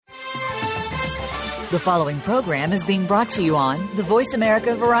The following program is being brought to you on the Voice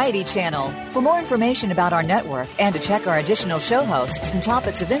America Variety Channel. For more information about our network and to check our additional show hosts and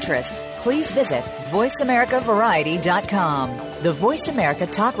topics of interest, please visit voiceamericavariety.com. The Voice America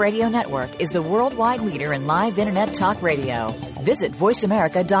Talk Radio Network is the worldwide leader in live Internet talk radio. Visit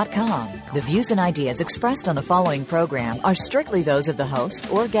voiceamerica.com. The views and ideas expressed on the following program are strictly those of the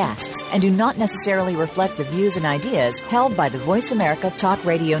host or guests and do not necessarily reflect the views and ideas held by the Voice America Talk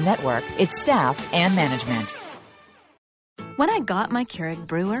Radio Network, its staff, and management. When I got my Keurig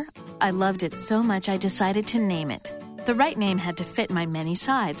brewer, I loved it so much I decided to name it. The right name had to fit my many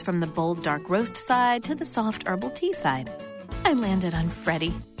sides, from the bold dark roast side to the soft herbal tea side. I landed on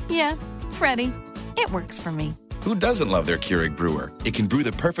Freddie. Yeah, Freddie. It works for me. Who doesn't love their Keurig brewer? It can brew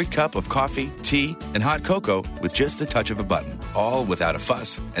the perfect cup of coffee, tea, and hot cocoa with just the touch of a button, all without a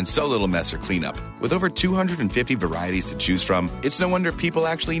fuss and so little mess or cleanup. With over 250 varieties to choose from, it's no wonder people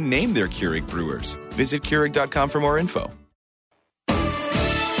actually name their Keurig brewers. Visit Keurig.com for more info.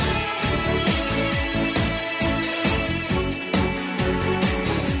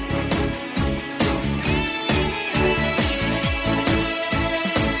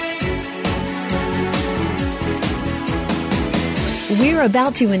 We're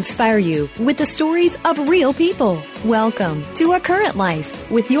about to inspire you with the stories of real people. Welcome to A Current Life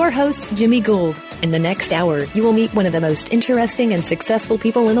with your host, Jimmy Gould. In the next hour, you will meet one of the most interesting and successful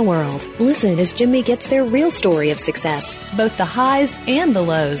people in the world. Listen as Jimmy gets their real story of success, both the highs and the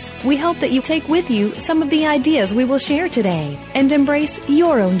lows. We hope that you take with you some of the ideas we will share today and embrace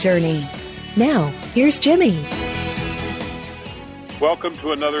your own journey. Now, here's Jimmy. Welcome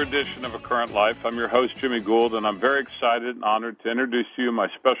to another edition of A Current Life. I'm your host, Jimmy Gould, and I'm very excited and honored to introduce to you my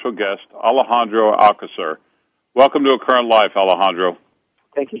special guest, Alejandro Alcocer. Welcome to A Current Life, Alejandro.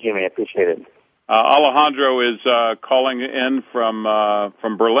 Thank you, Jimmy. I appreciate it. Alejandro is calling in from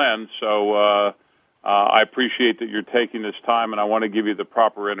Berlin, so I appreciate that you're taking this time, and I want to give you the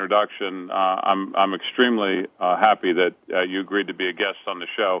proper introduction. I'm extremely happy that you agreed to be a guest on the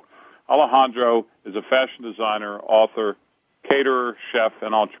show. Alejandro is a fashion designer, author, caterer, chef,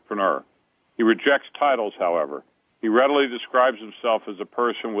 and entrepreneur. He rejects titles, however. He readily describes himself as a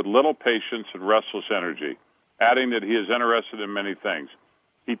person with little patience and restless energy, adding that he is interested in many things.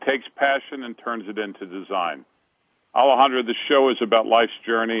 He takes passion and turns it into design. Alejandro, this show is about life's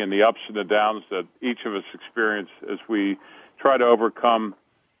journey and the ups and the downs that each of us experience as we try to overcome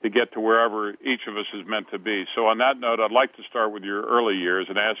to get to wherever each of us is meant to be. So on that note, I'd like to start with your early years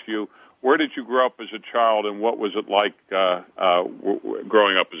and ask you, where did you grow up as a child, and what was it like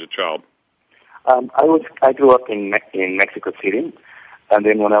growing up as a child? I grew up in Mexico City, and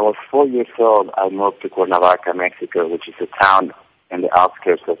then when I was 4 years old, I moved to Cuernavaca, Mexico, which is a town in the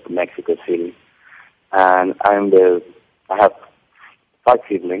outskirts of Mexico City. And I have 5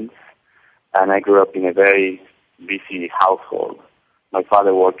 siblings, and I grew up in a very busy household. My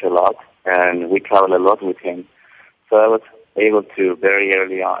father worked a lot, and we traveled a lot with him. So I was able to, very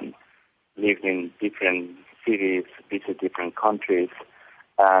early on, live in different cities, visit different countries.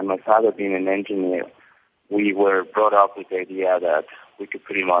 And my father being an engineer, we were brought up with the idea that we could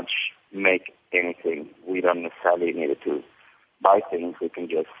pretty much make anything. We don't necessarily need to buy things, we can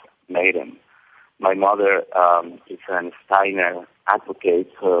just make them. My mother is a Steiner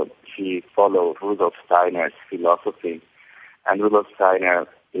advocate, so she followed Rudolf Steiner's philosophy. And Rudolf Steiner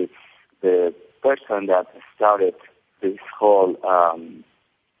is the person that started this whole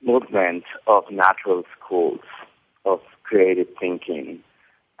movement of natural schools, of creative thinking.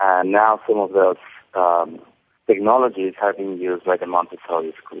 And now some of those technologies are being used by the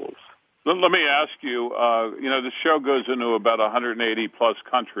Montessori schools. Let me ask you, the show goes into about 180-plus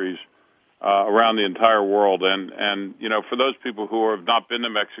countries around the entire world. And for those people who have not been to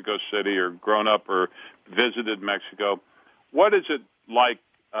Mexico City or grown up or visited Mexico, what is it like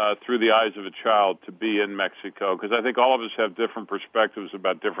through the eyes of a child to be in Mexico? Because I think all of us have different perspectives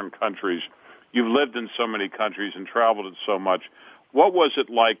about different countries. You've lived in so many countries and traveled in so much. What was it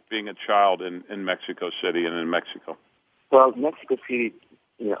like being a child in Mexico City and in Mexico? Well, Mexico City,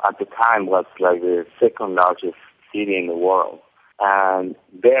 at the time was like the second largest city in the world. And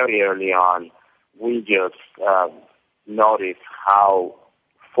very early on, we just noticed how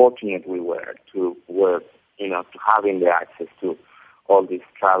fortunate we were to having the access to all this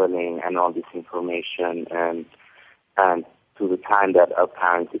traveling and all this information and to the time that our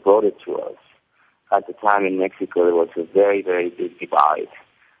parents devoted to us. At the time in Mexico, there was a very, very big divide,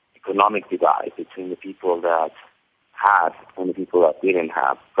 economic divide between the people that had and the people that didn't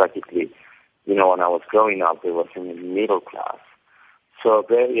have. Practically, when I was growing up, there was a middle class. So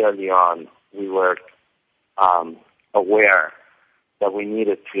very early on, we were aware that we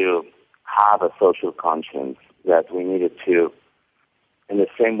needed to have a social conscience, that we needed to, in the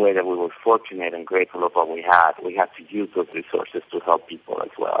same way that we were fortunate and grateful of what we had to use those resources to help people as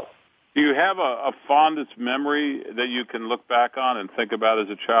well. Do you have a fondest memory that you can look back on and think about as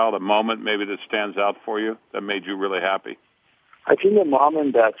a child, a moment maybe that stands out for you that made you really happy? I think the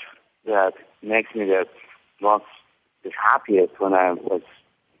moment that makes me the happiest when I was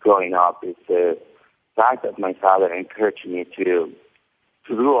growing up is the fact that my father encouraged me to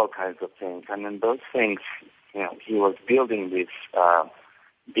do all kinds of things. And in those things, he was building this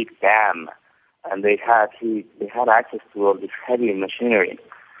big dam, and they had access to all this heavy machinery.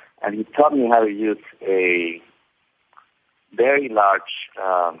 And he taught me how to use a very large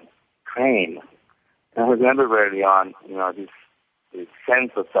crane. And I remember early on, this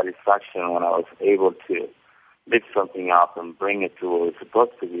sense of satisfaction when I was able to lift something up and bring it to where it was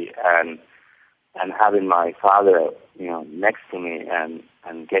supposed to be, and having my father, next to me,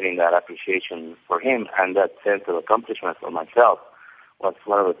 and getting that appreciation for him and that sense of accomplishment for myself was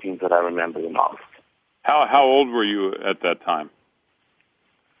one of the things that I remember the most. How old were you at that time?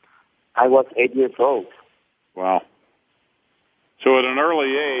 I was 8 years old. Wow. So at an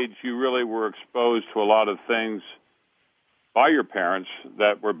early age, you really were exposed to a lot of things by your parents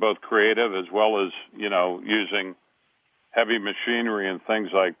that were both creative as well as, using heavy machinery and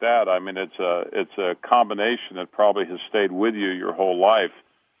things like that. I mean, it's a combination that probably has stayed with you your whole life.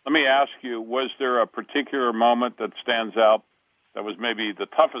 Let me ask you, was there a particular moment that stands out that was maybe the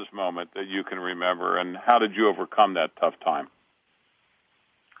toughest moment that you can remember, and how did you overcome that tough time?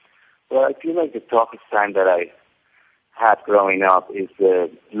 Well, I feel like the toughest time that I had growing up is the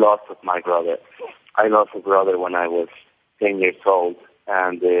loss of my brother. I lost a brother when I was 10 years old,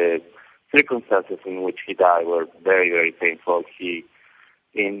 and the circumstances in which he died were very, very painful.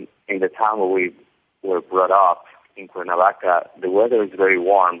 In the town where we were brought up, in Cuernavaca, the weather is very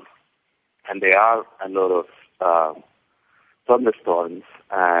warm, and there are a lot of thunderstorms,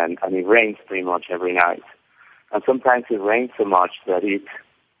 and it rains pretty much every night. And sometimes it rains so much that it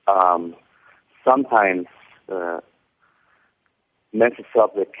sometimes messes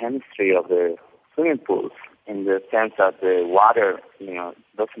up the chemistry of the swimming pools, in the sense that the water,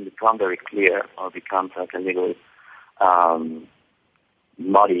 doesn't become very clear, or becomes like a little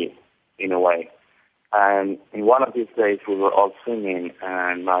muddy in a way. And in one of these days, we were all swimming,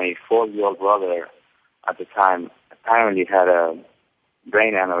 and my 4-year-old brother at the time apparently had a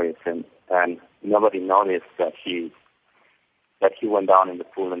brain aneurysm, and nobody noticed that he went down in the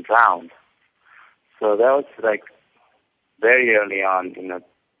pool and drowned. So that was like very early on,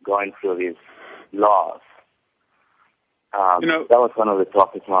 going through these loss. That was one of the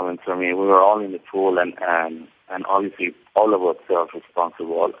toughest moments for me. We were all in the pool, and obviously all of us felt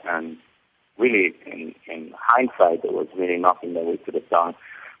responsible. And really, in hindsight, there was really nothing that we could have done.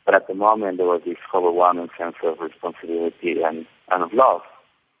 But at the moment, there was this overwhelming sense of responsibility and of love.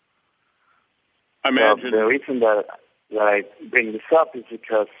 I imagine. So the reason that I bring this up is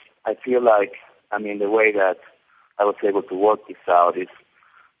because I feel like, the way that I was able to work this out is,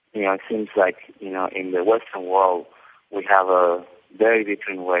 it seems like, in the Western world, we have a very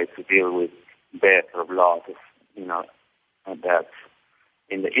different way to deal with death or loss, and that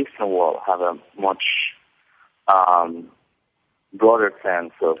in the Eastern world have a much broader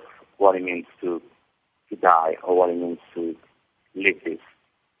sense of what it means to die, or what it means to live this.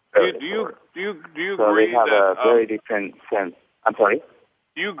 Do you so agree they have that, a very different sense? I'm sorry?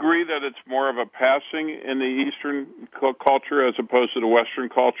 Do you agree that it's more of a passing in the Eastern culture as opposed to the Western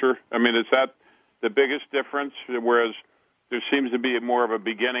culture? Is that the biggest difference? Whereas there seems to be more of a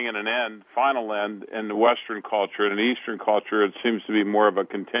beginning and an end, final end, in the Western culture. In the Eastern culture, it seems to be more of a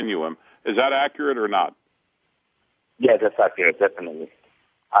continuum. Is that accurate or not? Yeah, that's accurate, definitely.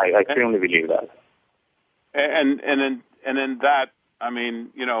 I firmly believe that. And in that,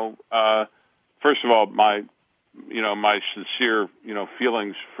 first of all, my sincere,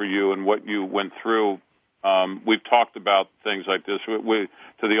 feelings for you and what you went through. We've talked about things like this. To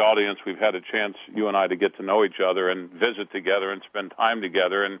the audience, we've had a chance, you and I, to get to know each other and visit together and spend time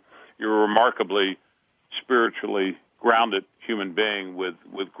together. And you're a remarkably spiritually grounded human being with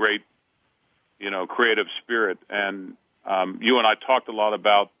great, creative spirit. And you and I talked a lot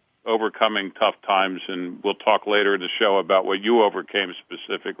about overcoming tough times, and we'll talk later in the show about what you overcame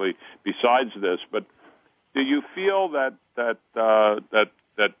specifically besides this. But do you feel that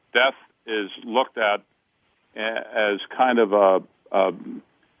death is looked at as kind of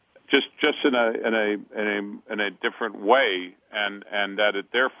just in a different way, and that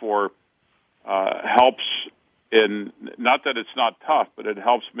it therefore helps in, not that it's not tough, but it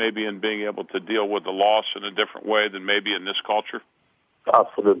helps maybe in being able to deal with the loss in a different way than maybe in this culture?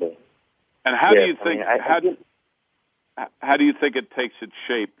 Absolutely. And how do you think how do you think it takes its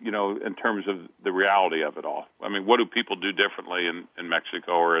shape, in terms of the reality of it all? I mean, what do people do differently in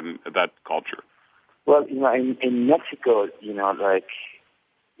Mexico or in that culture? Well, in Mexico,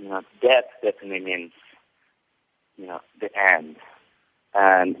 death definitely means, the end.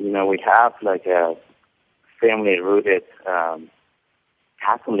 And, we have like a family-rooted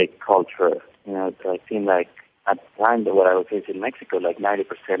Catholic culture. I think like at the time that what I was in Mexico, like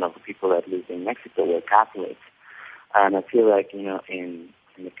 90% of the people that lived in Mexico were Catholics. And I feel like, in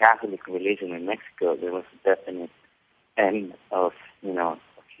the Catholic religion in Mexico, there was a definite end of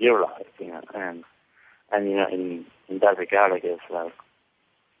your life, and in that regard, I guess, like,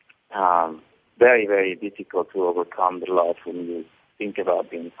 very, very difficult to overcome the loss when you think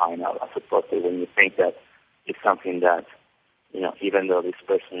about being final, as opposed to when you think that it's something that, even though this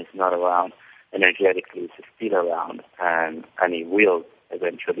person is not around, energetically it's still around, and it will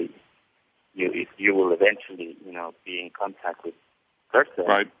eventually, you will eventually, be in contact with the person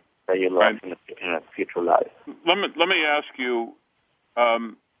right. that you lost in a future life. Let me ask you,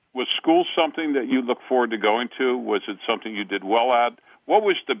 was school something that you look forward to going to? Was it something you did well at? What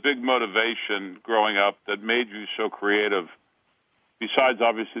was the big motivation growing up that made you so creative, besides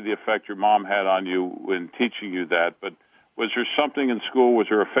obviously the effect your mom had on you in teaching you that? But was there something in school, was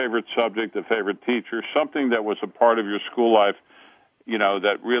there a favorite subject, a favorite teacher, something that was a part of your school life,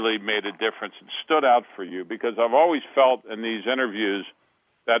 that really made a difference and stood out for you? Because I've always felt in these interviews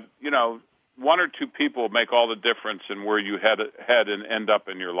that, one or two people make all the difference in where you head and end up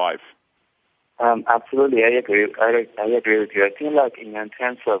in your life. Absolutely, I agree. I agree with you. I feel like in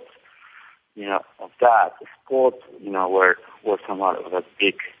terms of, of that, sports, were somewhat of a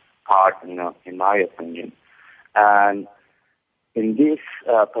big part, in my opinion. And in this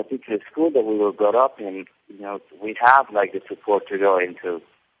particular school that we were brought up in, we have like the support to go into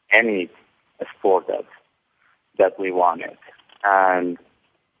any sport that we wanted. And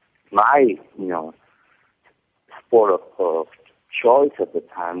my, sport of choice at the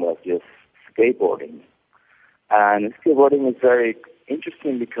time was just skateboarding. And skateboarding is very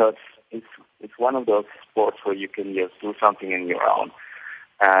interesting because it's one of those sports where you can just do something on your own,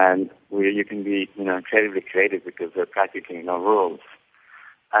 and where you can be, incredibly creative because there are practically no rules.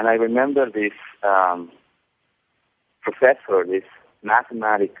 And I remember this professor, this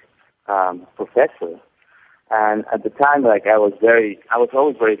mathematics professor, and at the time, like, I was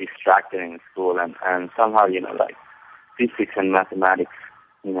always very distracted in school, and somehow, like, physics and mathematics,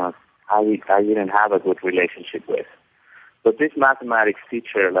 I didn't have a good relationship with. But this mathematics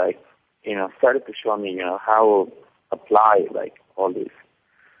teacher, like, started to show me, how to apply, like, all these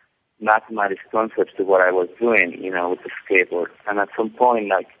mathematics concepts to what I was doing, with the skateboard. And at some point,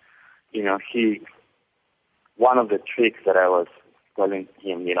 like, one of the tricks that I was telling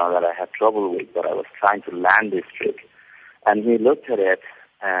him, that I had trouble with, that I was trying to land this trick. And he looked at it,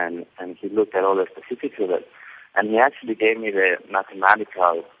 and he looked at all the specifics of it, and he actually gave me the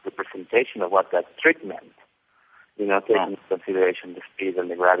mathematical representation of what that trick meant, taking into consideration the speed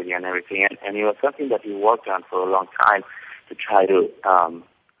and the gravity and everything. And it was something that he worked on for a long time to try to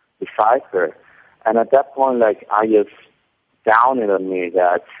decipher. And at that point, like, I just dawned on me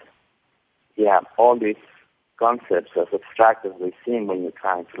that, all these concepts, as abstract as they seem when you're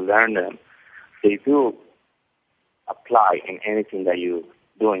trying to learn them, they do apply in anything that you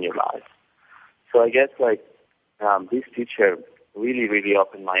do in your life. So I guess, like, this teacher really, really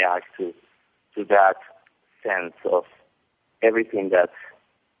opened my eyes to that sense of everything that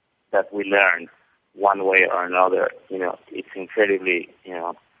we learn one way or another. It's incredibly,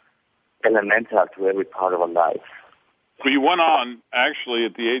 elemental to every part of our life. Well, you went on, actually,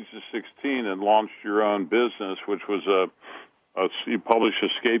 at the age of 16 and launched your own business, which was you published a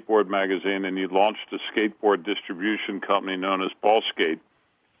skateboard magazine, and you launched a skateboard distribution company known as Ball Skate.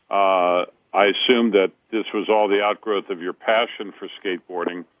 I assume that this was all the outgrowth of your passion for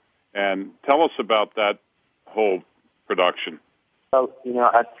skateboarding. And tell us about that whole production. Well,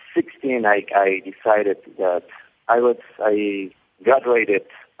 at 16, I decided that I graduated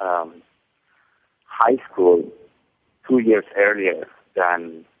high school 2 years earlier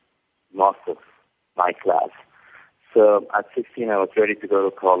than most of my class. So at 16, I was ready to go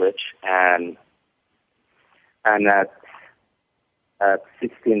to college, and at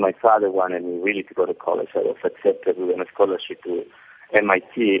 16, my father wanted me really to go to college. I was accepted with a scholarship to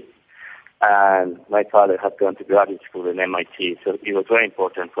MIT, and my father had gone to graduate school at MIT, so it was very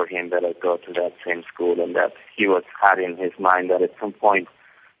important for him that I go to that same school, and that he had in his mind that at some point,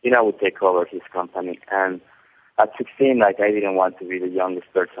 I would take over his company. And at 16, like, I didn't want to be the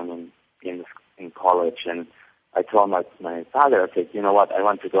youngest person in college, and I told my father, I said, you know what, I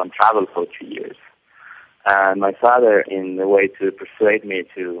want to go and travel for 2 years. And my father, in a way to persuade me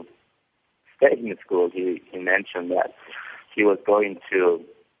to stay in school, he mentioned that he was going to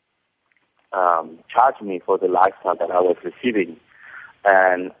charge me for the lifestyle that I was receiving.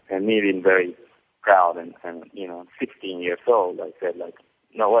 And me being very proud and 16 years old, I said, like,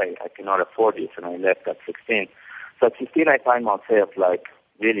 no way, I cannot afford this, and I left at 16. So at 16, I find myself, like,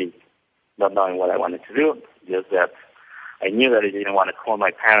 really not knowing what I wanted to do, just that I knew that I didn't want to call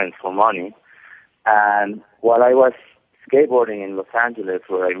my parents for money. And while I was skateboarding in Los Angeles,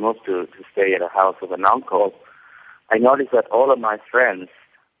 where I moved to stay at a house of an uncle, I noticed that all of my friends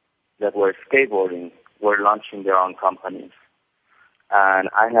that were skateboarding were launching their own companies. And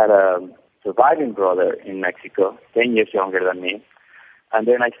I had a surviving brother in Mexico, 10 years younger than me. And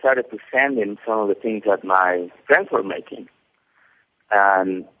then I started to send him some of the things that my friends were making.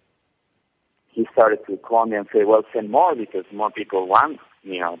 And he started to call me and say, well, send more because more people want,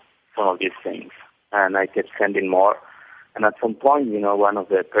 some of these things. And I kept sending more. And at some point, one of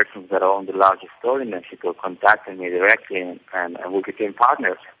the persons that owned the largest store in Mexico contacted me directly, and we became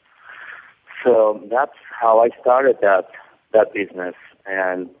partners. So that's how I started that business.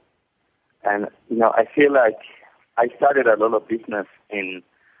 And I feel like I started a lot of business in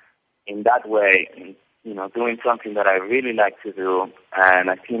that way, doing something that I really like to do. And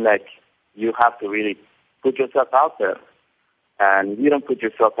I feel like you have to really put yourself out there. And if you don't put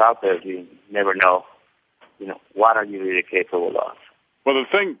yourself out there, you never know, what are you really capable of. Well, the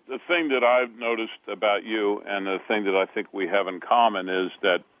thing that I've noticed about you, and the thing that I think we have in common, is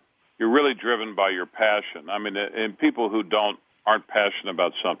that you're really driven by your passion. I mean, and people who aren't passionate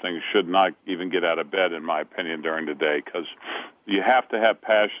about something should not even get out of bed, in my opinion, during the day, because you have to have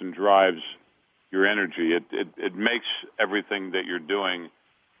passion drives your energy. It makes everything that you're doing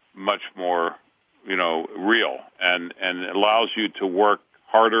much more, real, and it allows you to work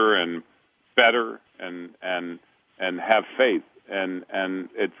harder and better and have faith, and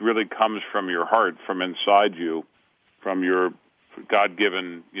it really comes from your heart, from inside you, from your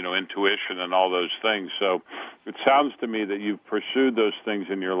God-given, intuition and all those things. So it sounds to me that you've pursued those things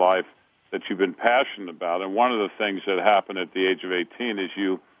in your life that you've been passionate about. And one of the things that happened at the age of 18 is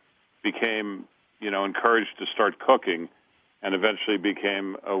you became, encouraged to start cooking, and eventually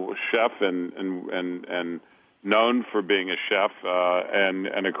became a chef and known for being a chef and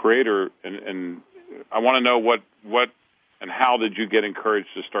a creator. And I want to know what and how did you get encouraged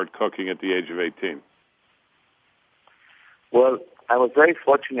to start cooking at the age of 18? Well, I was very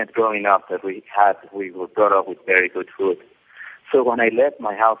fortunate growing up that we were brought up with very good food. So when I left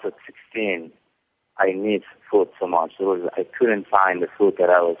my house at 16, I missed food so much. I couldn't find the food that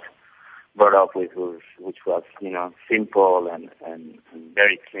I was brought up with, which was, simple and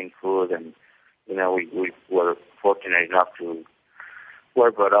very clean food. And, we were fortunate enough to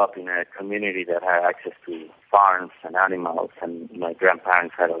were brought up in a community that had access to farms and animals, and my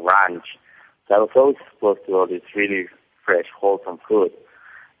grandparents had a ranch. So I was always exposed to all this really fresh, wholesome food.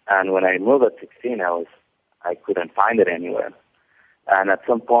 And when I moved at 16, I couldn't find it anywhere. And at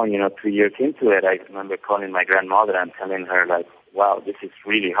some point, 2 years into it, I remember calling my grandmother and telling her, like, wow, this is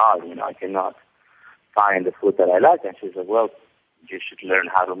really hard. I cannot find the food that I like. And she said, well, you should learn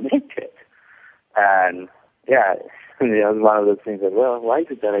how to make it. And, yeah, it was one of those things that, well, why is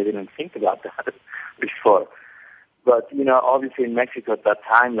it that I didn't think about that before? But, obviously in Mexico at that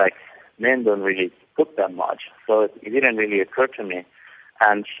time, like, men don't really cook that much. So it didn't really occur to me.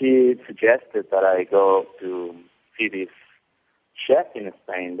 And she suggested that I go to see this chef in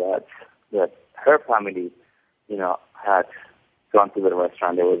Spain that her family, had gone to the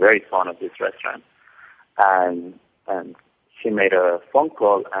restaurant. They were very fond of this restaurant. And she made a phone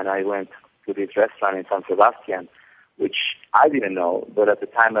call, and I went to this restaurant in San Sebastian, which I didn't know. But at the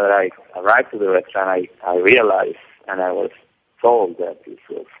time that I arrived to the restaurant, I realized, and I was told that this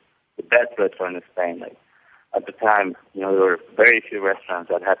was the best restaurant in Spain. Like, at the time, there were very few restaurants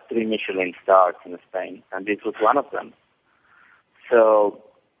that had 3 Michelin stars in Spain, and this was one of them. So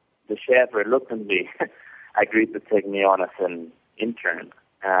the chef reluctantly agreed to take me on as an intern,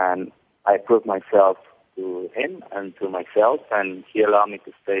 and I proved myself to him and to myself, and he allowed me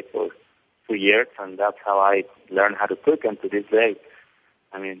to stay for 2 years, and that's how I learned how to cook. And to this day,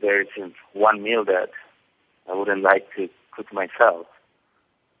 I mean, there isn't one meal that I wouldn't like to cook myself.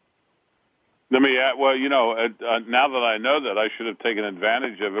 Let me add, well, now that I know that, I should have taken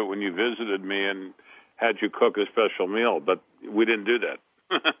advantage of it when you visited me and had you cook a special meal, but we didn't do that.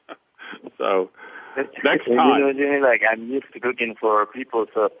 So next time. Like, I'm used to cooking for people,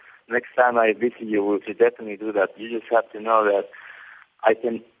 so next time I visit you, we should definitely do that. You just have to know that I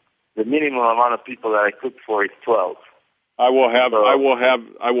can the minimum amount of people that I cook for is 12. I will have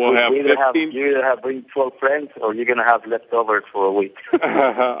 15. You either have bring 12 friends, or you're going to have leftovers for a week.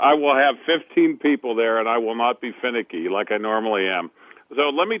 I will have 15 people there, and I will not be finicky like I normally am. So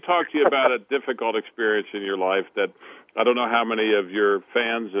let me talk to you about a difficult experience in your life that I don't know how many of your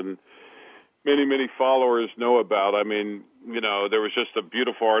fans and many followers know about. I mean, there was just a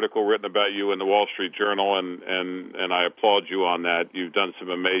beautiful article written about you in the Wall Street Journal, and I applaud you on that. You've done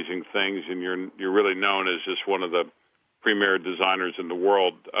some amazing things, and you're really known as just one of the premier designers in the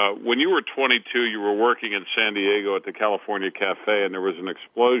world. When you were 22, you were working in San Diego at the California Cafe, and there was an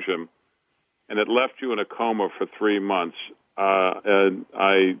explosion, and it left you in a coma for 3 months.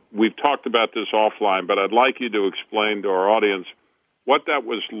 We've talked about this offline, but I'd like you to explain to our audience what that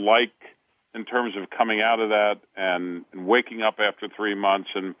was like in terms of coming out of that and waking up after 3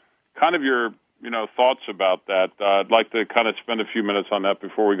 months, and kind of your thoughts about that. I'd like to kind of spend a few minutes on that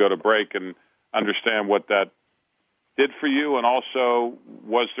before we go to break and understand what that did for you, and also,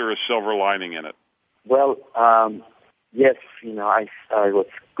 was there a silver lining in it? Well, yes, I was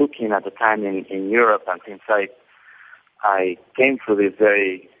cooking at the time in Europe, and since I came through this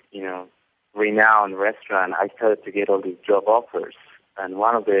very, renowned restaurant, I started to get all these job offers, and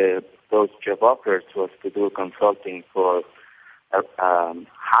one of those job offers was to do consulting for a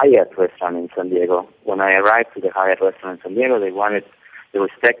Hyatt restaurant in San Diego. When I arrived to the Hyatt restaurant in San Diego, they were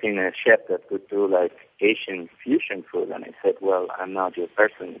expecting a chef that could do like Asian fusion food, and I said, well, I'm not your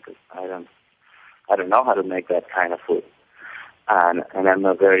person because I don't know how to make that kind of food, and I'm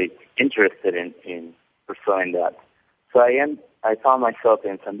not very interested in pursuing that. So I found myself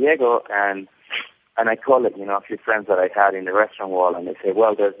in San Diego, and I called it, a few friends that I had in the restaurant world, and they say,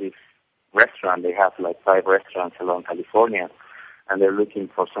 well, there's this restaurant. They have like 5 restaurants along California, and they're looking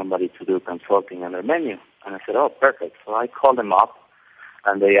for somebody to do consulting on their menu. And I said, oh, perfect. So I called them up,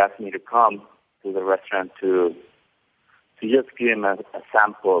 and they asked me to come to the restaurant to just give them a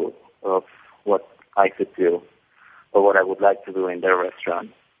sample of what I could do or what I would like to do in their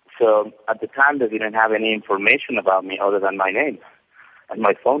restaurant. So at the time, they didn't have any information about me other than my name and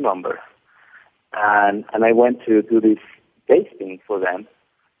my phone number. And I went to do this tasting for them,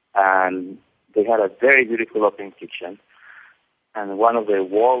 and they had a very beautiful open kitchen. And one of the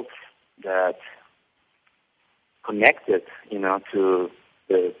walls that connected, to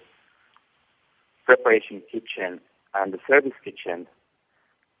the preparation kitchen and the service kitchen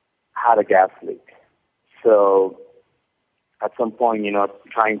had a gas leak. So at some point,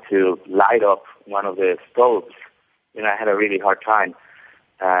 trying to light up one of the stoves, I had a really hard time,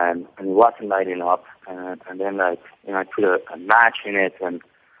 and it wasn't lighting up. And then, I put a match in it, and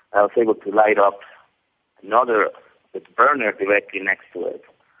I was able to light up another burner directly next to it.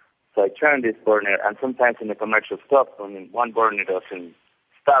 So I turned this burner, and sometimes in the commercial stuff, when one burner doesn't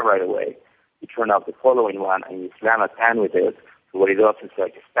start right away, you turn off the following one, and you slam a pan with it. So what it does is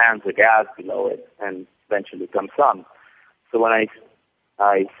expands the gas below it, and eventually comes on. So when I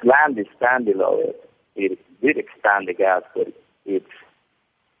slammed this pan below it, it did expand the gas, but it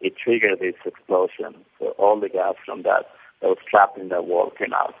triggered this explosion. So all the gas from that was trapped in that wall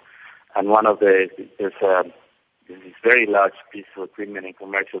came out. And there's this very large piece of equipment in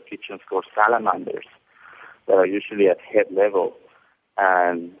commercial kitchens called salamanders that are usually at head level.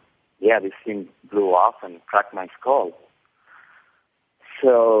 And this thing blew off and cracked my skull.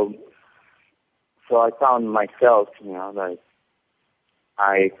 So I found myself, that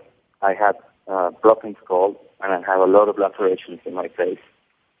I had a broken skull, and I have a lot of lacerations in my face.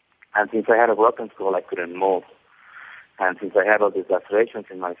 And since I had a broken skull, I couldn't move. And since I had all these lacerations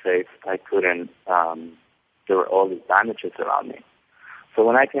in my face, I couldn't, there were all these bandages around me. So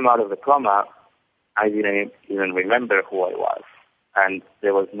when I came out of the coma, I didn't even remember who I was. And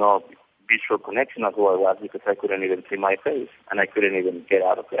there was no visual connection of who I was because I couldn't even see my face, and I couldn't even get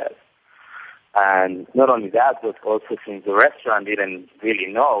out of bed. And not only that, but also since the restaurant didn't really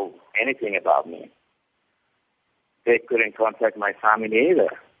know anything about me, they couldn't contact my family either.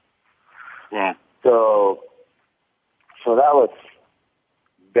 Yeah. So that was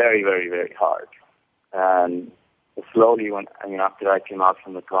very, very, very hard. And slowly, after I came out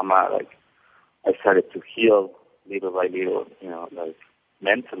from the coma, I started to heal little by little,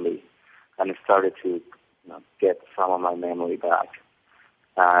 mentally, and I started to get some of my memory back.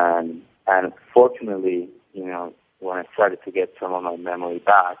 And fortunately, when I started to get some of my memory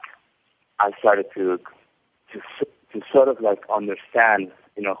back, I started to sort of understand,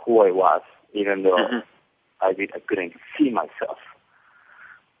 who I was, even though I couldn't see myself.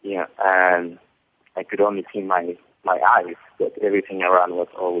 And I could only see my eyes, but everything around was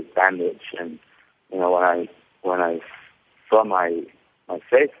always bandaged. And when I saw my my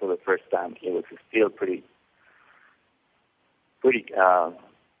face for the first time, it was still pretty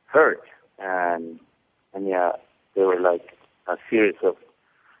hurt, and yeah, there were like a series of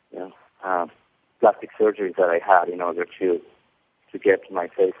plastic surgeries that I had in order to get my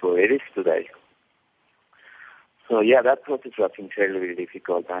face where it is today. So yeah, that process was incredibly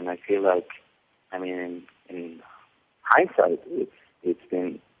difficult, and I feel like, I mean, in hindsight, it's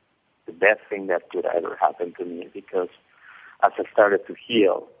been the best thing that could ever happen to me, because as I started to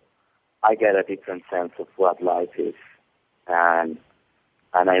heal, I get a different sense of what life is, and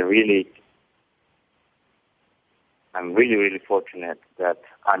I'm really fortunate that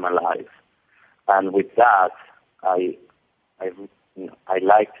I'm alive. And with that, I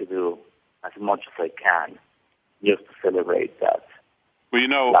like to do as much as I can just to celebrate that. Well,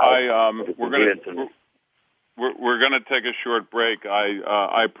 we're going to take a short break.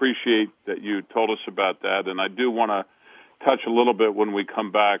 I appreciate that you told us about that, and I do want to touch a little bit when we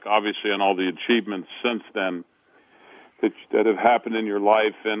come back, obviously, on all the achievements since then that have happened in your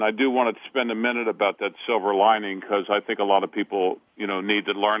life. And I do want to spend a minute about that silver lining, because I think a lot of people, need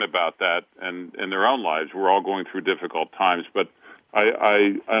to learn about that and in their own lives. We're all going through difficult times. But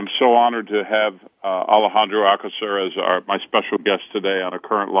I'm so honored to have Alejandro Alcocer as my special guest today on A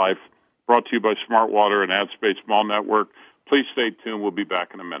Current Life, brought to you by Smart Water and AdSpace Mall Network. Please stay tuned. We'll be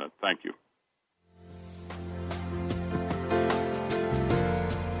back in a minute. Thank you.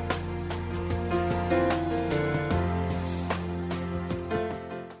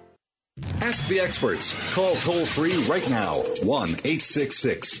 Ask the experts. Call toll-free right now,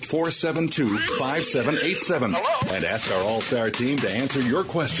 1-866-472-5787. And ask our All-Star team to answer your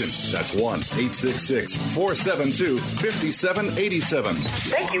question. That's 1-866-472-5787.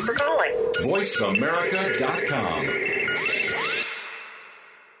 Thank you for calling. VoiceAmerica.com.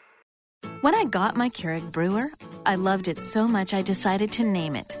 When I got my Keurig brewer, I loved it so much I decided to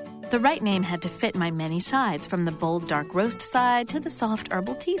name it. The right name had to fit my many sides, from the bold dark roast side to the soft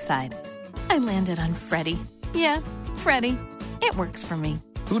herbal tea side. I landed on Freddie. Yeah, Freddie. It works for me.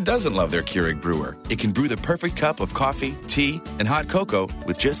 Who doesn't love their Keurig brewer? It can brew the perfect cup of coffee, tea, and hot cocoa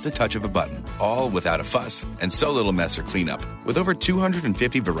with just the touch of a button, all without a fuss and so little mess or cleanup. With over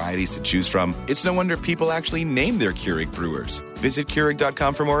 250 varieties to choose from, it's no wonder people actually name their Keurig brewers. Visit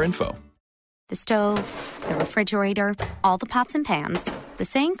Keurig.com for more info. The stove, the refrigerator, all the pots and pans, the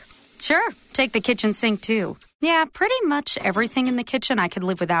sink. Sure, take the kitchen sink too. Yeah, pretty much everything in the kitchen I could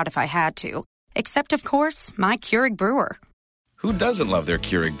live without if I had to. Except, of course, my Keurig brewer. Who doesn't love their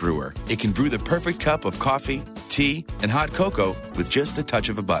Keurig brewer? It can brew the perfect cup of coffee, tea, and hot cocoa with just the touch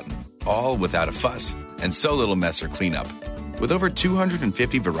of a button, all without a fuss and so little mess or cleanup. With over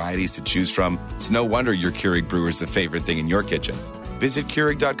 250 varieties to choose from, it's no wonder your Keurig brewer is the favorite thing in your kitchen. Visit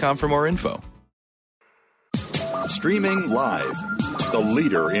Keurig.com for more info. Streaming live, the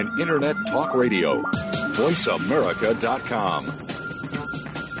leader in Internet talk radio, VoiceAmerica.com.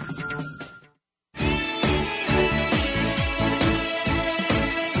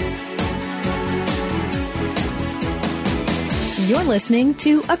 You're listening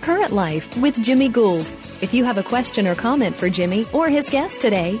to A Current Life with Jimmy Gould. If you have a question or comment for Jimmy or his guest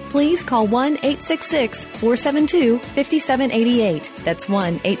today, please call 1-866-472-5788. That's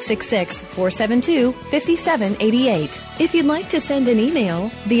 1-866-472-5788. If you'd like to send an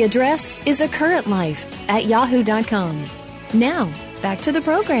email, the address is acurrentlife@yahoo.com. Now, back to the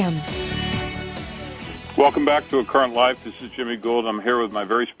program. Welcome back to A Current Life. This is Jimmy Gould. I'm here with my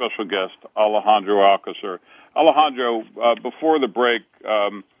very special guest, Alejandro Alcocer. Alejandro, before the break,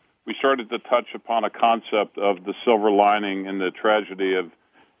 we started to touch upon a concept of the silver lining and the tragedy of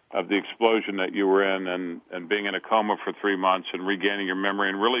the explosion that you were in, and being in a coma for 3 months and regaining your memory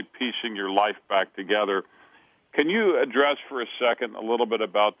and really piecing your life back together. Can you address for a second a little bit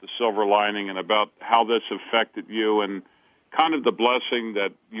about the silver lining and about how this affected you and kind of the blessing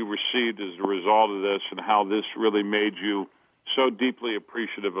that you received as a result of this, and how this really made you so deeply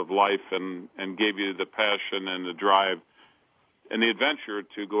appreciative of life and gave you the passion and the drive and the adventure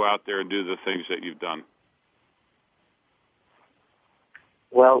to go out there and do the things that you've done?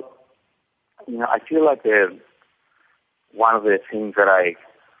 Well, I feel like one of the things that I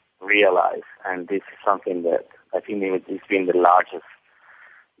realized, and this is something that I think it's been the largest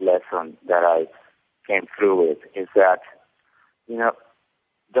lesson that I came through with, is that, it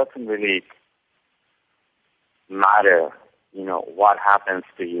doesn't really matter, what happens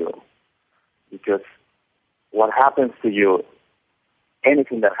to you, because what happens to you,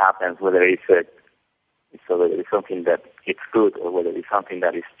 anything that happens, whether it's something that it's good or whether it's something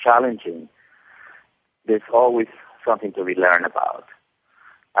that is challenging, there's always something to be learned about.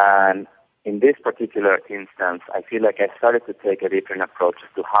 And in this particular instance, I feel like I started to take a different approach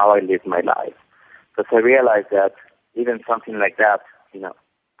to how I live my life. Because I realized that even something like that,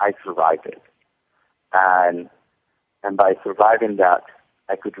 I survived it. And by surviving that,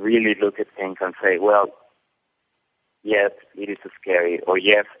 I could really look at things and say, well, yes, it is scary, or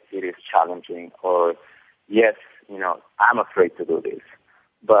yes, it is challenging, or yes, I'm afraid to do this.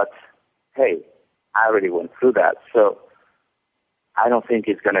 But, hey, I already went through that, so I don't think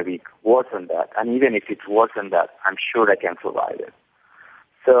it's going to be worse than that. And even if it's worse than that, I'm sure I can survive it.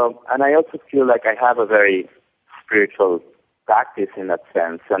 So, and I also feel like I have a very spiritual practice in that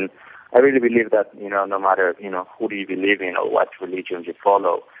sense. And I really believe that, no matter, who do you believe in or what religion you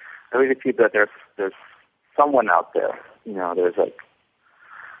follow, I really feel that there's someone out there, there's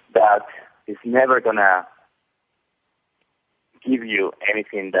that is never going to give you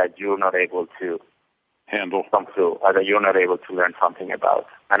anything that you're not able to handle, come through, or that you're not able to learn something about.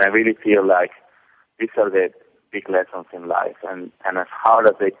 And I really feel like these are the big lessons in life. And as hard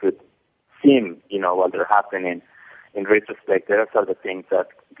as they could seem, while they're happening, in retrospect, those are the things that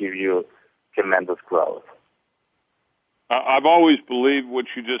give you tremendous growth. I've always believed what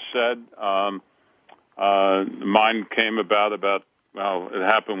you just said. Mine came about, it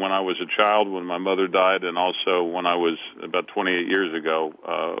happened when I was a child, when my mother died, and also when I was about 28 years ago,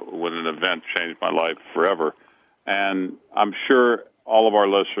 when an event changed my life forever. And I'm sure all of our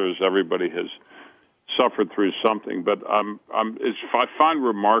listeners, everybody has suffered through something. But I find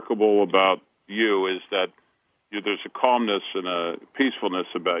remarkable about you is that there's a calmness and a peacefulness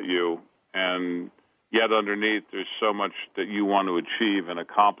about you, and yet underneath there's so much that you want to achieve and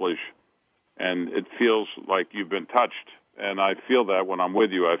accomplish, and it feels like you've been touched. And I feel that when I'm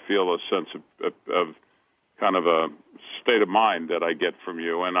with you, I feel a sense of kind of a state of mind that I get from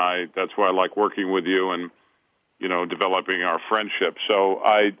you, and that's why I like working with you and developing our friendship. So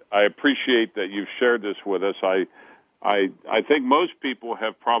I appreciate that you've shared this with us. I think most people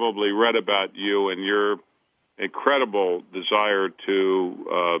have probably read about you and your incredible desire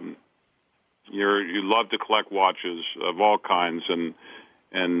to you love to collect watches of all kinds,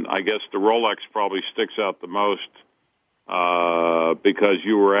 and I guess the Rolex probably sticks out the most because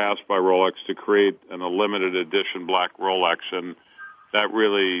you were asked by Rolex to create a limited edition black Rolex, and that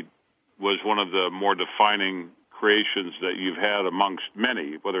really was one of the more defining creations that you've had amongst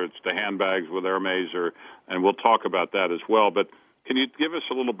many, whether it's the handbags with Hermes and we'll talk about that as well. But can you give us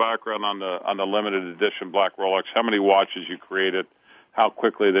a little background on the limited edition black Rolex? How many watches you created, how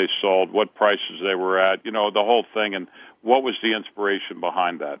quickly they sold, what prices they were at, the whole thing, and what was the inspiration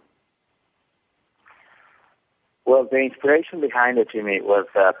behind that? Well, the inspiration behind it, Jimmy, was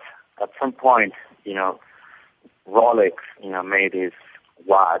that at some point, Rolex, made this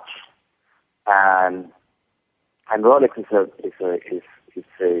watch, and Rolex is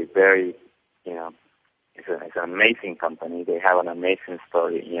a very, it's an amazing company. They have an amazing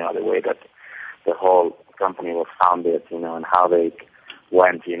story, the way that the whole company was founded, and how they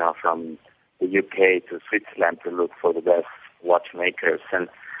went, from the UK to Switzerland to look for the best watchmakers. And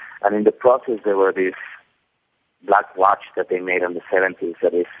in the process, there were these black watch that they made in the 70s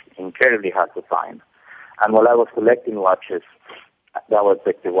that is incredibly hard to find. And while I was collecting watches, that was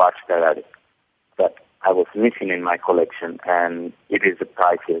the watch that I was missing in my collection, and it is the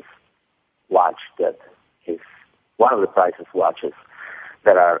priciest watch that is one of the priciest watches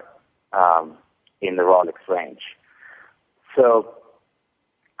that are in the Rolex range. So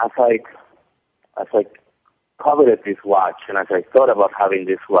as I coveted this watch, and as I thought about having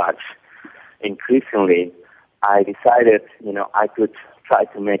this watch, increasingly I decided, I could try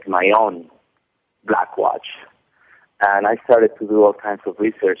to make my own black watch. And I started to do all kinds of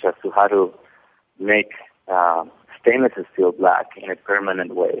research as to how to make stainless steel black in a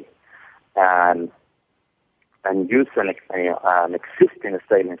permanent way, and use an existing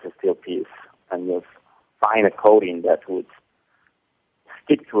stainless steel piece and just find a coating that would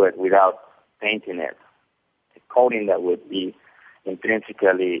stick to it without painting it, a coating that would be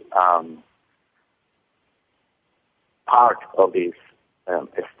intrinsically part of this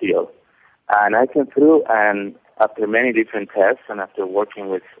steel. And I came through, and after many different tests and after working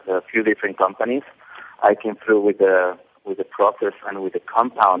with a few different companies, I came through with the process and with the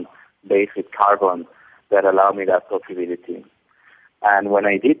compound based with carbon that allowed me that possibility. And when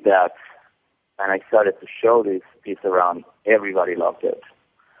I did that, and I started to show this piece around, everybody loved it.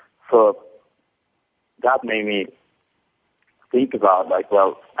 So that made me think about,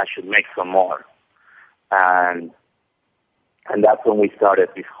 I should make some more. And that's when we started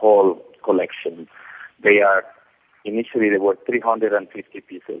this whole collection. Initially there were 350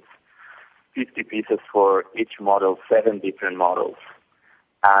 pieces, 50 pieces for each model, 7 different models.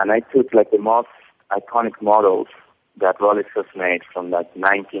 And I took like the most iconic models that Rolex has made from like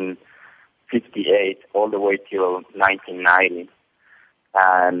 1958 all the way till 1990.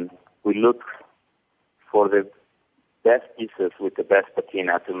 And we look for the best pieces with the best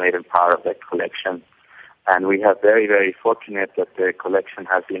patina to make them part of that collection. And we are very, very fortunate that the collection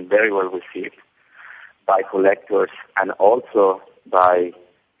has been very well received by collectors and also by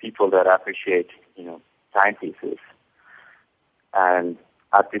people that appreciate, timepieces. And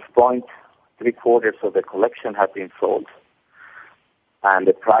at this point, 3/4 of the collection have been sold. And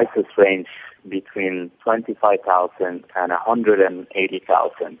the prices range between $25,000 and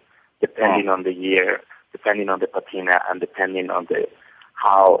 $180,000, depending on the year, depending on the patina, and depending on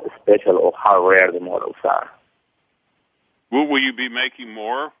how special or how rare the models are. Will you be making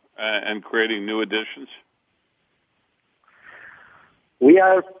more and creating new editions? We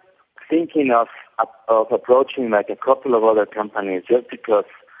are thinking of approaching like a couple of other companies just because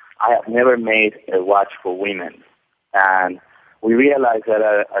I have never made a watch for women. And we realize that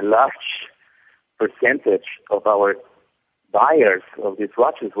a large percentage of our buyers of these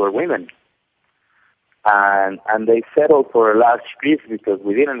watches were women. And they settled for a large piece because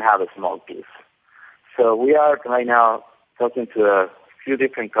we didn't have a small piece. So we are right now talking to a few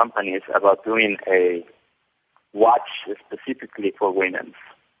different companies about doing a watch specifically for women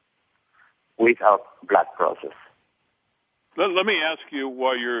with our black process. Let me ask you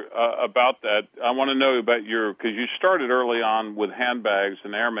while you're about that. I want to know about because you started early on with handbags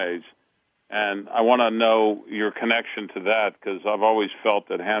and Hermes, and I want to know your connection to that because I've always felt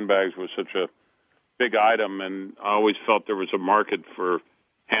that handbags was such a big item, and I always felt there was a market for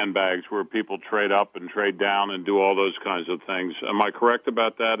handbags where people trade up and trade down and do all those kinds of things. Am I correct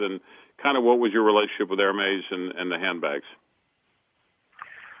about that? And kind of what was your relationship with Hermes and the handbags?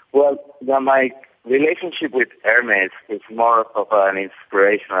 Well, my relationship with Hermes is more of an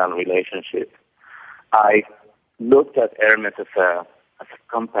inspirational relationship. I looked at Hermes as a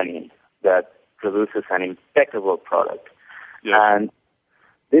company that produces an impeccable product. Yes. And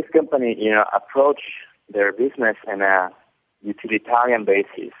this company, approach their business on a utilitarian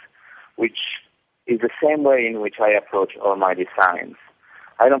basis, which is the same way in which I approach all my designs.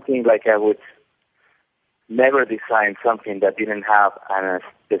 I don't think like I would never design something that didn't have a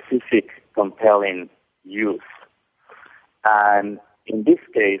specific, compelling use. And in this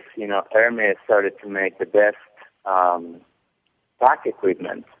case, Hermes started to make the best back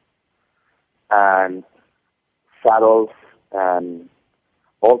equipment and saddles and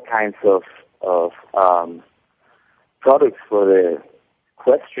all kinds of products for the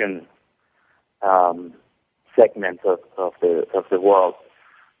equestrian segment of the world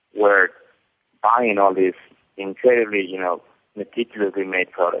were buying all these incredibly, meticulously made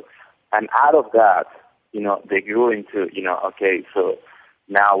products. And out of that, they grew into, okay, so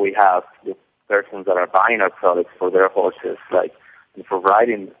now we have the persons that are buying our products for their horses, and for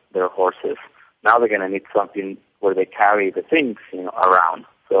riding their horses. Now they're going to need something where they carry the things, around.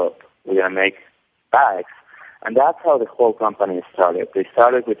 So we're going to make bags. And that's how the whole company started. They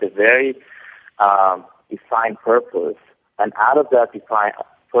started with a very defined purpose. And out of that defined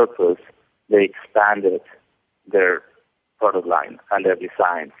purpose, they expanded their product line and their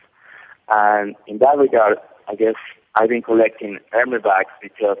designs. And in that regard, I guess I've been collecting Hermes bags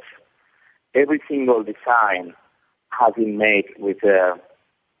because every single design has been made with a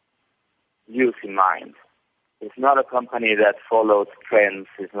use in mind. It's not a company that follows trends.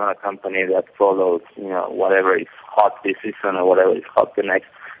 It's not a company that follows, whatever is hot this season or whatever is hot the next.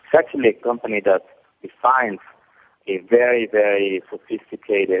 It's actually a company that defines a very, very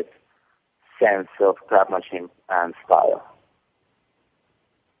sophisticated sense of craftsmanship and style.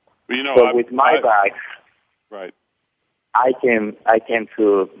 Well, so with my bags, right, I came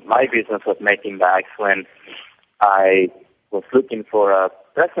to my business of making bags when I was looking for a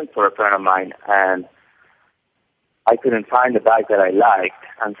present for a friend of mine, and I couldn't find the bag that I liked.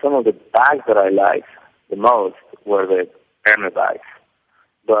 And some of the bags that I liked the most were the Hermes bags,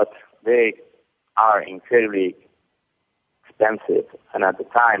 but they are incredibly expensive. And at the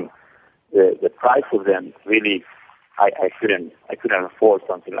time, the price of them really, I couldn't afford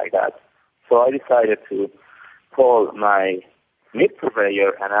something like that. So I decided to call my meat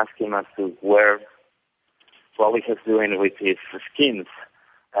purveyor and ask him as to what he was doing with his skins.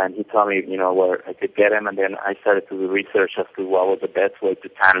 And he told me, where I could get them. And then I started to do research as to what was the best way to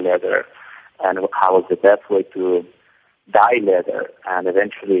tan leather and how was the best way to dye leather. And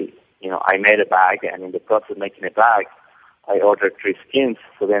eventually, I made a bag. And in the process of making a bag, I ordered 3 skins.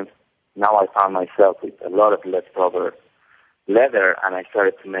 So then now I found myself with a lot of leftover leather. And I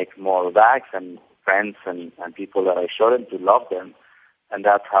started to make more bags, and friends and people that I showed them to love them. and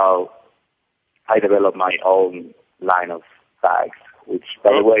that's how I developed my own line of bags, which,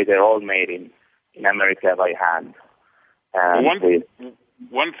 by the way, they're all made in America by hand. And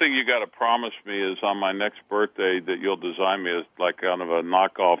one thing you got to promise me is on my next birthday that you'll design me as like kind of a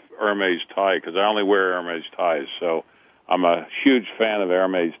knockoff Hermes tie, because I only wear Hermes ties. So I'm a huge fan of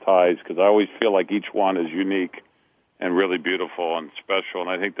Hermes ties because I always feel like each one is unique and really beautiful and special. And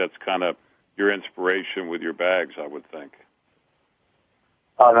I think that's kind of your inspiration with your bags, I would think.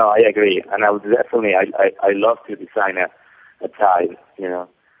 Oh, no, I agree. And I would definitely, I love to design a tie, you know.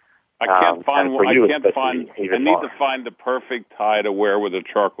 I can't find one. I need to find the perfect tie to wear with a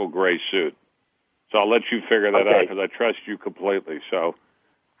charcoal gray suit. So I'll let you figure that out because I trust you completely. So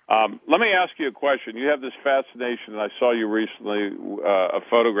let me ask you a question. You have this fascination, and I saw you recently, a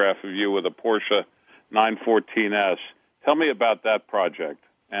photograph of you with a Porsche 914S. Tell me about that project.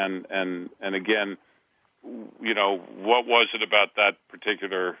 And again, you know, what was it about that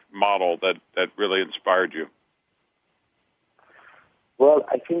particular model that really inspired you? Well,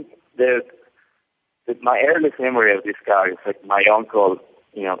 I think my earliest memory of this car is that my uncle,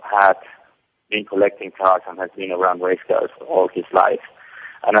 you know, had been collecting cars and has been around race cars all his life.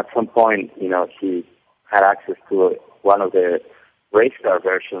 And at some point, you know, he had access to one of the race car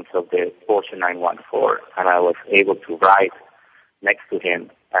versions of the Porsche 914, and I was able to ride next to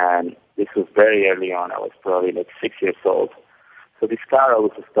him. And this was very early on. I was probably like 6 years old. So this car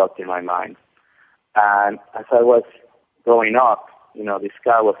always stuck in my mind. And as I was growing up, you know, this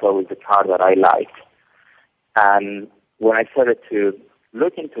car was always the car that I liked. And when I started to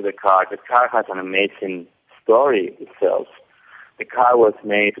look into the car has an amazing story itself. The car was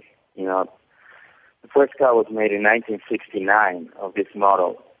made, you know, the first car was made in 1969 of this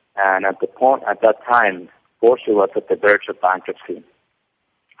model. And at that time, Porsche was at the verge of bankruptcy.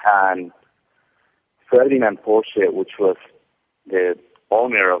 And Ferdinand Porsche, which was the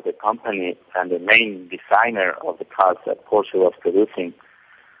owner of the company and the main designer of the cars that Porsche was producing,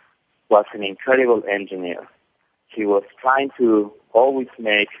 was an incredible engineer. He was trying to always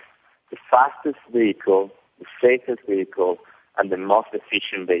make the fastest vehicle, the safest vehicle, and the most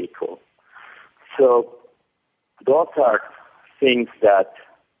efficient vehicle. So those are things that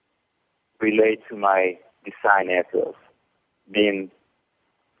relate to my design ethos, being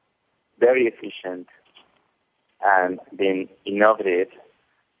very efficient and being innovative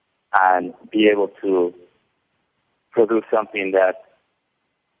and be able to produce something that,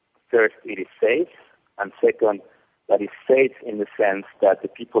 first, it is safe, and second, that is safe in the sense that the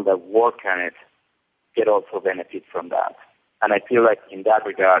people that work on it get also benefit from that. And I feel like in that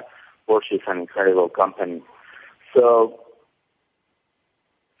regard, Porsche is an incredible company. So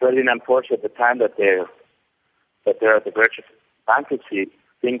Ferdinand Porsche, at the time that they're at the verge of bankruptcy,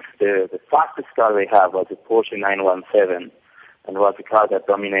 thinks the fastest car they have was a Porsche 917, and was a car that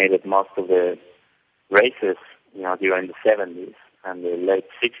dominated most of the races, you know, during the 70s and the late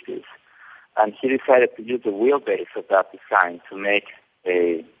 60s. And he decided to use the wheelbase of that design to make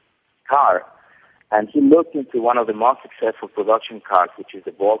a car. And he looked into one of the most successful production cars, which is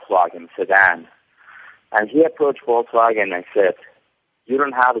the Volkswagen sedan. And he approached Volkswagen and said, "You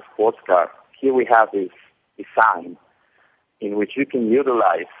don't have a sports car. Here we have this design in which you can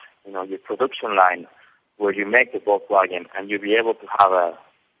utilize, you know, your production line where you make the Volkswagen, and you'll be able to have a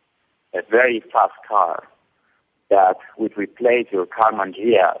very fast car that would replace your Karmann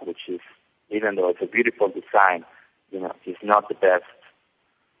Ghia, which is, even though it's a beautiful design, you know, is not the best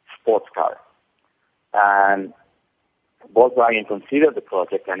sports car." And Volkswagen considered the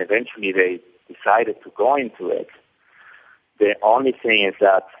project, and eventually they decided to go into it. The only thing is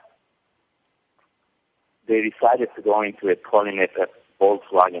that they decided to go into it calling it a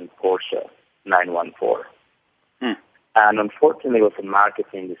Volkswagen Porsche 914. And unfortunately, it was a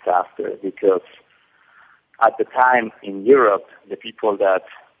marketing disaster because at the time in Europe, the people that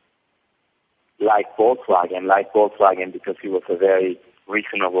liked Volkswagen because it was a very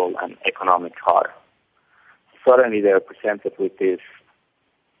reasonable and economic car. Suddenly, they were presented with this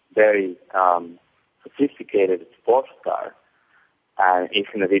very sophisticated sports car, and it's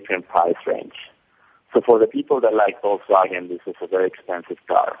in a different price range. So for the people that like Volkswagen, this was a very expensive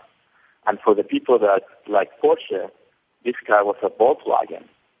car. And for the people that like Porsche, this car was a Volkswagen.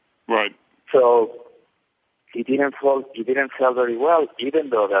 Right. So it didn't sell very well, even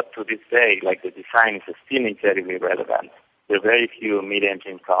though that to this day, like, the design is still incredibly relevant. There are very few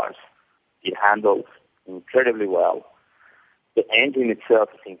mid-engine cars. It handles incredibly well. The engine itself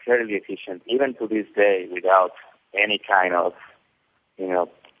is incredibly efficient, even to this day, without any kind of, you know,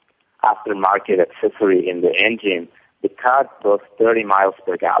 aftermarket accessory in the engine. The car goes 30 miles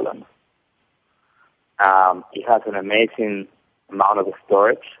per gallon. It has an amazing amount of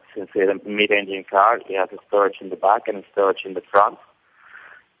storage. Since it's a mid-engine car, it has a storage in the back and a storage in the front.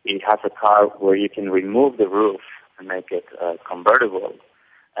 It has a car where you can remove the roof and make it convertible,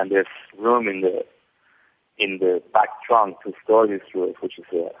 and there's room in the back trunk to store this roof, which is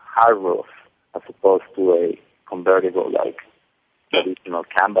a hard roof, as opposed to a convertible like traditional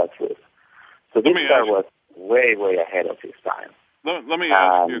canvas roof. So this car was way ahead of its time. Let me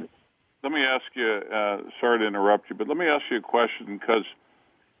ask you. Let me ask you. Sorry to interrupt you, but let me ask you a question, because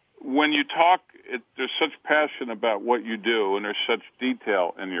when you talk, there's such passion about what you do, and there's such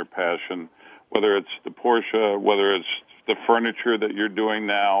detail in your passion. Whether it's the Porsche, whether it's the furniture that you're doing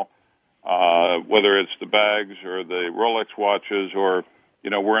now, whether it's the bags or the Rolex watches, or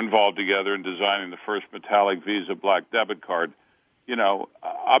we're involved together in designing the first metallic Visa Black debit card.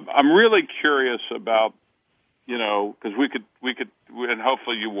 I'm really curious about, because we could, and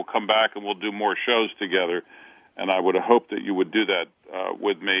hopefully you will come back and we'll do more shows together, and I would have hoped that you would do that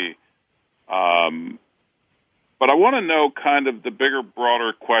with me. But I want to know kind of the bigger,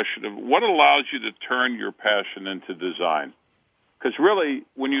 broader question of what allows you to turn your passion into design. Because really,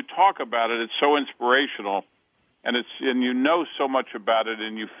 when you talk about it, it's so inspirational, and you know so much about it,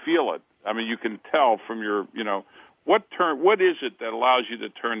 and you feel it. I mean, you can tell from your, what is it that allows you to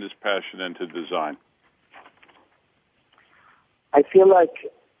turn this passion into design? I feel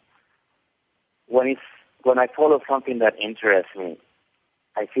like when I follow something that interests me,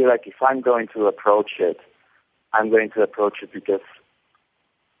 I feel like if I'm going to approach it, I'm going to approach it because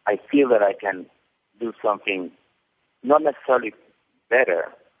I feel that I can do something not necessarily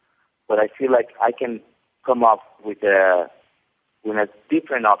better, but I feel like I can come up with a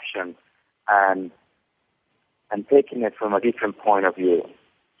different option and taking it from a different point of view.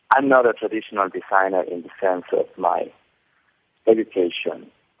 I'm not a traditional designer in the sense of my education,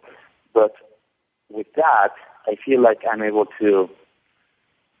 but with that, I feel like I'm able to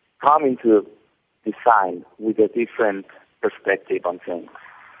come into design with a different perspective on things.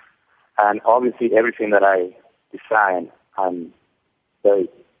 And obviously everything that I design, I'm very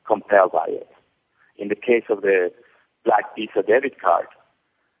compelled by it. In the case of the Black Visa debit card,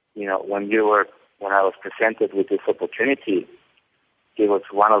 when I was presented with this opportunity, it was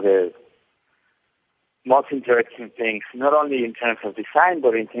one of the most interesting things, not only in terms of design,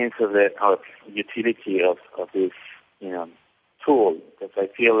 but in terms of the utility of this, tool. Because I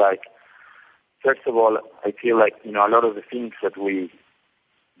feel like, first of all, a lot of the things that we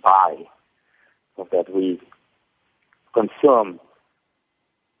buy or that we consume,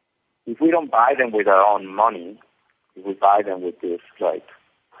 if we don't buy them with our own money, if we buy them with this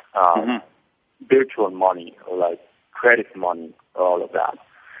virtual money or like credit money or all of that,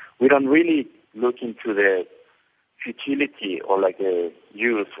 we don't really look into the futility or like the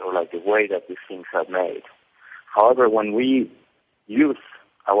use or like the way that these things are made. However, when we use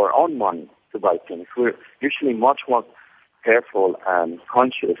our own money to buy things, we're usually much more careful and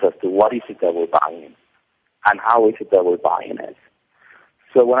conscious as to what is it that we're buying and how is it that we're buying it.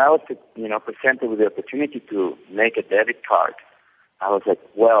 So when I was, presented with the opportunity to make a debit card, I was like,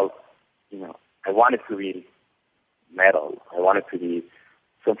 I want it to be metal. I want it to be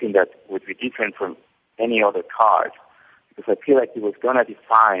something that would be different from any other card, because I feel like this car was going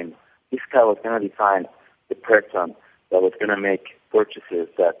to define the person that was going to make purchases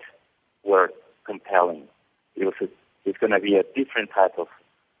that were compelling. It's going to be a different type of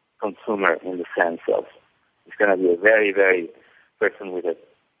consumer in the sense of it's going to be a very, very person with a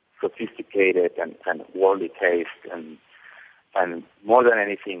sophisticated and worldly taste and more than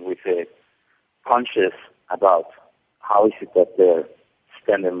anything with a conscious about how is it that they're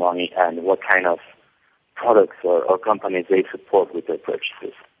spending money and what kind of products or companies they support with their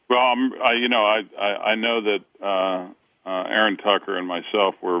purchases. Well, I know that Aaron Tucker and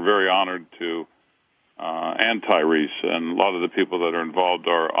myself were very honored to, and Tyrese, and a lot of the people that are involved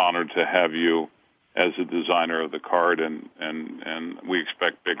are honored to have you as a designer of the card, and we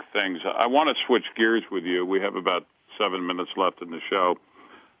expect big things. I want to switch gears with you. We have about 7 minutes left in the show.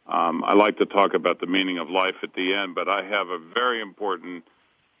 I like to talk about the meaning of life at the end, but I have a very important,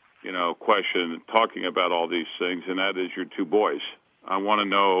 question talking about all these things, and that is your two boys. I want to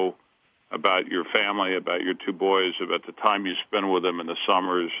know about your family, about your two boys, about the time you spend with them in the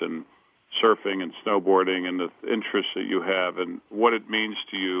summers and surfing and snowboarding and the interests that you have and what it means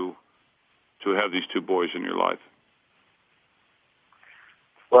to you to have these two boys in your life.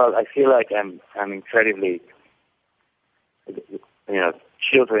 Well, I feel like I'm incredibly,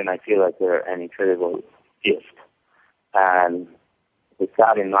 children, I feel like they're an incredible gift. And with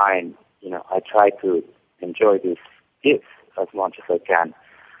that in mind, I try to enjoy this gift as much as I can.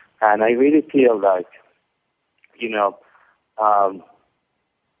 And I really feel like,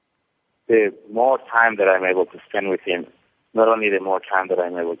 the more time that I'm able to spend with him, not only the more time that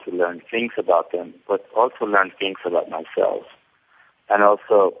I'm able to learn things about them, but also learn things about myself, and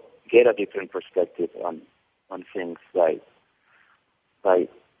also get a different perspective on things, like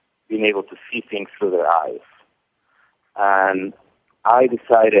being able to see things through their eyes. And I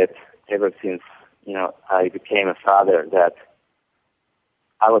decided ever since, I became a father that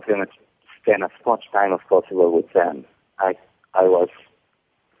I was going to spend as much time as possible with them. I was,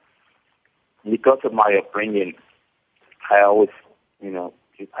 because of my upbringing, I always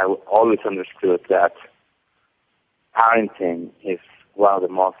understood that parenting is one of the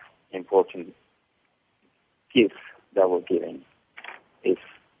most important gifts that we're giving.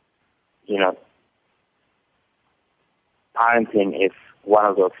 Parenting is one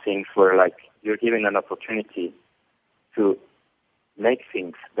of those things where, like, you're given an opportunity to make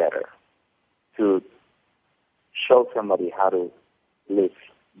things better, to show somebody how to live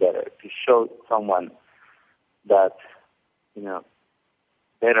better, to show someone that,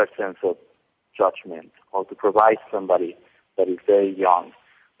 better sense of judgment, or to provide somebody that is very young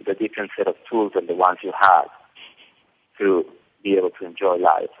with a different set of tools than the ones you have to be able to enjoy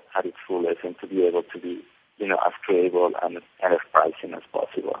life at its fullest and to be able to be, as creative and as pricing as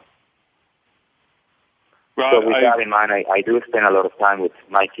possible. Well, so with that in mind, I do spend a lot of time with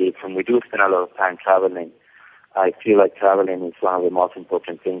my kids, and we do spend a lot of time traveling. I feel like traveling is one of the most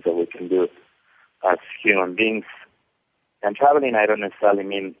important things that we can do as human beings. And traveling, I don't necessarily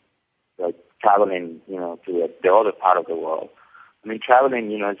mean like traveling, to the other part of the world. I mean, traveling,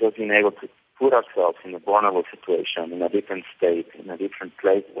 just being able to put ourselves in a vulnerable situation, in a different state, in a different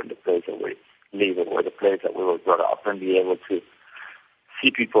place than the place that we live or the place that we were brought up, and be able to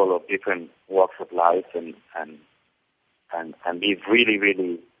see people of different walks of life and be really,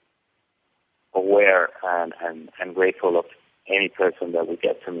 really aware and grateful of any person that we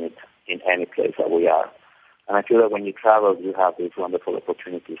get to meet in any place that we are. And I feel that when you travel, you have these wonderful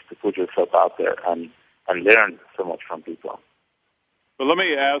opportunities to put yourself out there and learn so much from people. But let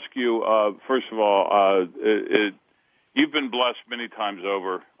me ask you, first of all, you've been blessed many times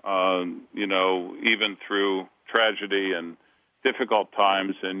over, even through tragedy and difficult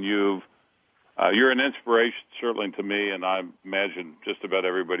times, and you're an inspiration certainly to me, and I imagine just about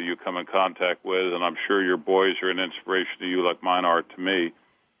everybody you come in contact with, and I'm sure your boys are an inspiration to you like mine are to me.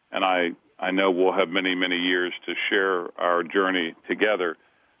 And I know we'll have many, many years to share our journey together.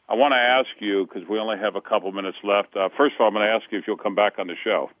 I want to ask you, because we only have a couple minutes left, first of all, I'm going to ask you if you'll come back on the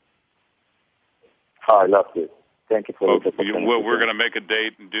show. Oh, I'd love to. Thank you for the opportunity. We're going to make a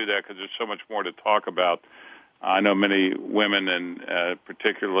date and do that because there's so much more to talk about. I know many women and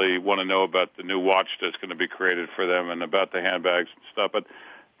particularly want to know about the new watch that's going to be created for them and about the handbags and stuff. But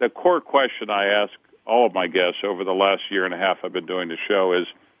the core question I ask all of my guests over the last year and a half I've been doing the show is,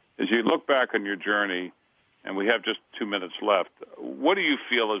 as you look back on your journey, and we have just 2 minutes left, what do you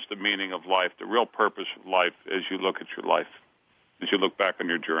feel is the meaning of life, the real purpose of life as you look at your life, as you look back on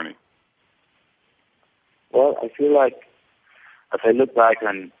your journey? Well, I feel like as I look back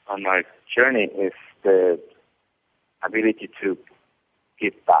on my journey is the ability to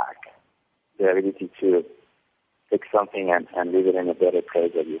give back, the ability to take something and leave it in a better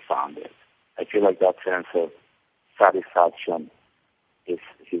place than you found it. I feel like that sense of satisfaction is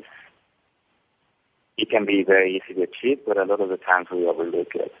it can be very easy to achieve, but a lot of the times we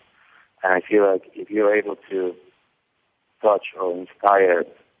overlook it. And I feel like if you're able to touch or inspire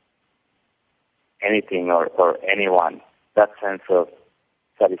anything or anyone, that sense of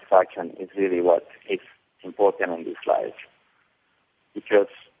satisfaction is really what is important in this life. Because,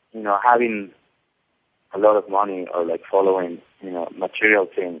 having a lot of money or like following, material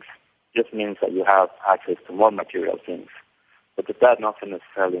things just means that you have access to more material things. But that doesn't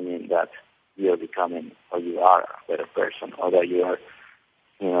necessarily mean that you're becoming or you are a better person or that you are,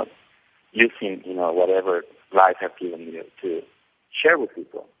 using, whatever life has given you to share with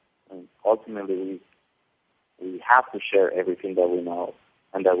people. And ultimately, we have to share everything that we know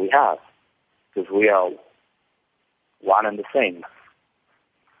and that we have because we are one and the same.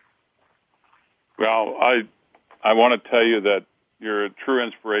 Well, I want to tell you that you're a true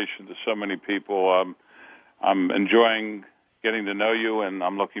inspiration to so many people. I'm enjoying getting to know you, and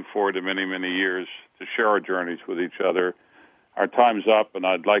I'm looking forward to many, many years to share our journeys with each other. Our time's up, and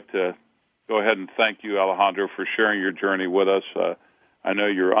I'd like to go ahead and thank you, Alejandro, for sharing your journey with us. I know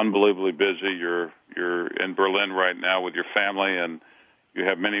you're unbelievably busy. You're in Berlin right now with your family, and you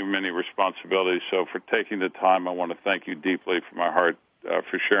have many, many responsibilities. So for taking the time, I want to thank you deeply from my heart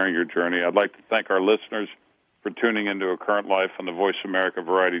for sharing your journey. I'd like to thank our listeners for tuning into A Current Life on the Voice America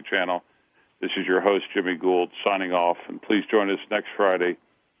Variety Channel. This is your host, Jimmy Gould, signing off. And please join us next Friday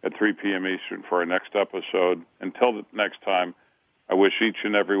at 3 p.m. Eastern for our next episode. Until the next time, I wish each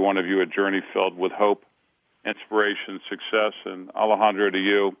and every one of you a journey filled with hope, inspiration, success. And Alejandro, to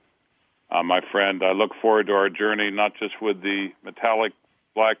you, my friend, I look forward to our journey, not just with the metallic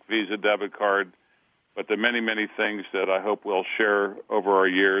black Visa debit card, but the many, many things that I hope we'll share over our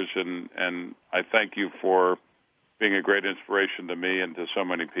years. And I thank you for being a great inspiration to me and to so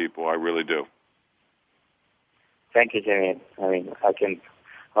many people. I really do. Thank you, Jimmy. I mean, I can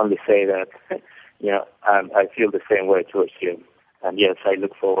only say that, I feel the same way towards you. And yes, I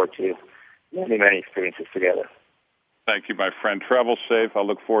look forward to many, many experiences together. Thank you, my friend. Travel safe. I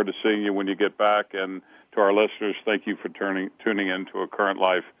look forward to seeing you when you get back. And to our listeners, thank you for tuning in to A Current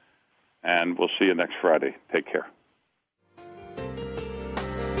Life. And we'll see you next Friday. Take care.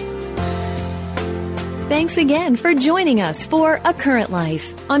 Thanks again for joining us for A Current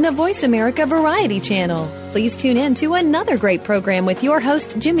Life on the Voice America Variety Channel. Please tune in to another great program with your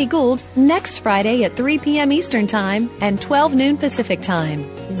host, Jimmy Gould, next Friday at 3 p.m. Eastern Time and 12 noon Pacific Time.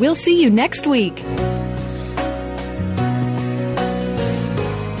 We'll see you next week.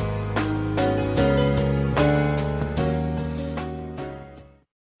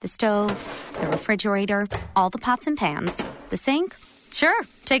 The stove, the refrigerator, all the pots and pans, the sink. Sure,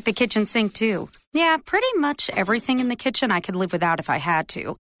 take the kitchen sink too. Yeah, pretty much everything in the kitchen I could live without if I had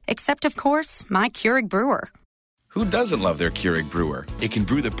to. Except, of course, my Keurig brewer. Who doesn't love their Keurig brewer? It can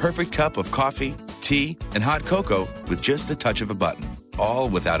brew the perfect cup of coffee, tea, and hot cocoa with just the touch of a button. All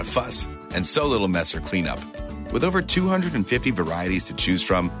without a fuss and so little mess or cleanup. With over 250 varieties to choose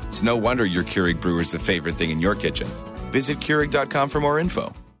from, it's no wonder your Keurig brewer is the favorite thing in your kitchen. Visit Keurig.com for more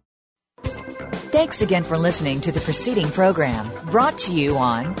info. Thanks again for listening to the preceding program, brought to you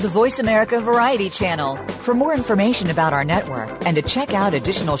on the Voice America Variety Channel. For more information about our network and to check out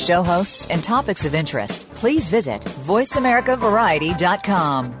additional show hosts and topics of interest, please visit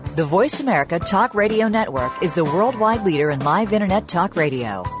voiceamericavariety.com. The Voice America Talk Radio Network is the worldwide leader in live Internet talk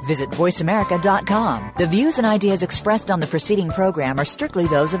radio. Visit voiceamerica.com. The views and ideas expressed on the preceding program are strictly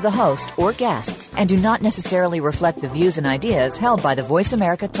those of the host or guests and do not necessarily reflect the views and ideas held by the Voice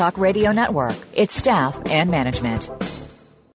America Talk Radio Network, its staff, and management.